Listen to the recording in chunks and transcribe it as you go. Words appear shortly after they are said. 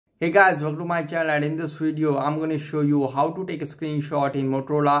Hey guys, welcome to my channel, and in this video I'm going to show you how to take a screenshot in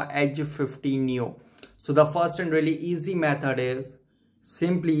Motorola Edge 15 Neo. So the first and really easy method is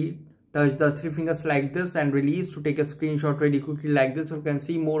simply touch the three fingers like this and release to take a screenshot really quickly like this. You can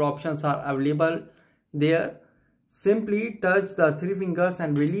see more options are available there. Simply touch the three fingers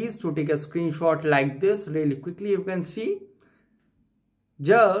and release to take a screenshot like this really quickly. You can see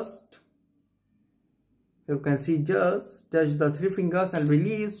just touch the three fingers and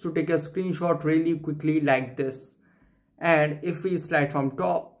release to take a screenshot really quickly like this. And if we slide from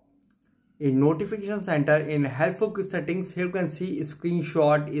top in notification center in helpful quick settings, here you can see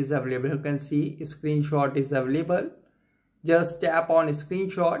screenshot is available. You can see screenshot is available. Just tap on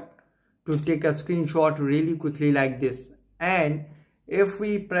screenshot to take a screenshot really quickly like this. And if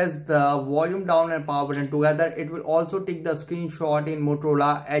we press the volume down and power button together, it will also take the screenshot in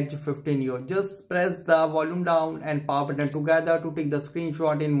Motorola Edge 15 Neo. Just press the volume down and power button together to take the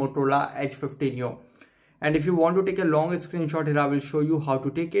screenshot in Motorola Edge 15 Neo. And if you want to take a long screenshot, here I will show you how to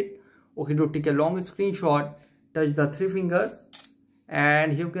take it. Okay, to take a long screenshot, touch the three fingers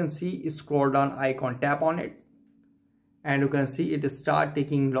and here you can see scroll down icon, tap on it and you can see it start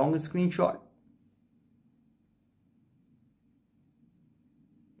taking long screenshot.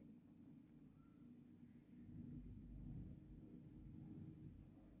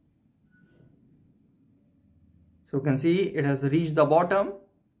 So you can see it has reached the bottom.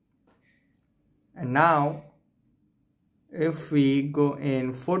 And now if we go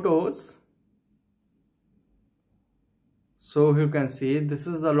in photos, so you can see this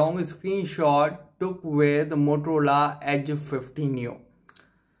is the long screenshot took with the Motorola Edge 15 Neo.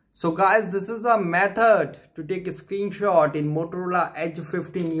 So guys, this is the method to take a screenshot in Motorola Edge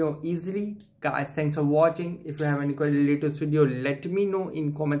 15 Neo easily. Guys, thanks for watching. If you have any query related to this video, let me know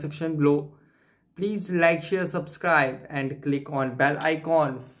in comment section below. Please like, share, subscribe and click on bell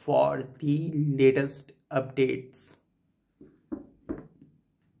icon for the latest updates.